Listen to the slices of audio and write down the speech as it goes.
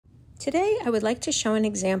Today, I would like to show an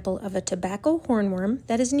example of a tobacco hornworm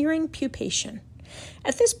that is nearing pupation.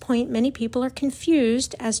 At this point, many people are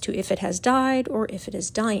confused as to if it has died or if it is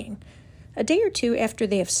dying. A day or two after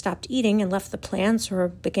they have stopped eating and left the plants or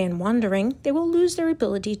began wandering, they will lose their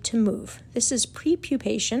ability to move. This is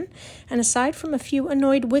pre-pupation, and aside from a few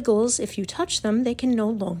annoyed wiggles, if you touch them, they can no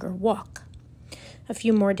longer walk. A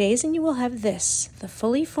few more days and you will have this, the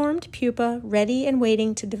fully formed pupa ready and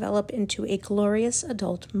waiting to develop into a glorious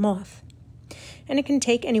adult moth. And it can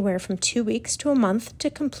take anywhere from 2 weeks to a month to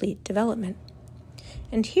complete development.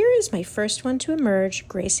 And here is my first one to emerge,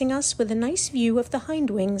 gracing us with a nice view of the hind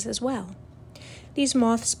wings as well. These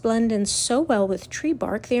moths blend in so well with tree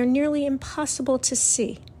bark they are nearly impossible to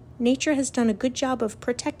see. Nature has done a good job of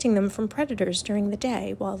protecting them from predators during the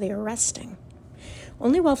day while they are resting.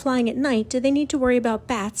 Only while flying at night do they need to worry about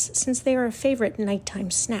bats, since they are a favorite nighttime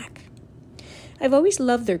snack. I've always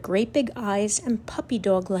loved their great big eyes and puppy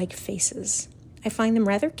dog-like faces. I find them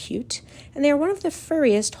rather cute, and they are one of the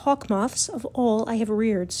furriest hawk moths of all I have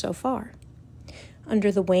reared so far.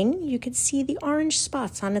 Under the wing, you can see the orange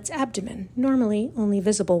spots on its abdomen, normally only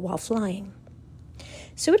visible while flying.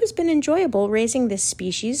 So it has been enjoyable raising this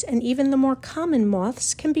species, and even the more common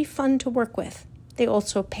moths can be fun to work with. They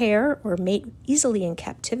also pair or mate easily in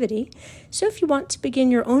captivity, so if you want to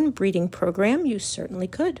begin your own breeding program, you certainly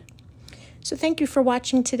could. So thank you for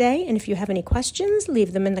watching today, and if you have any questions,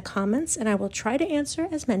 leave them in the comments, and I will try to answer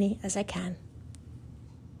as many as I can.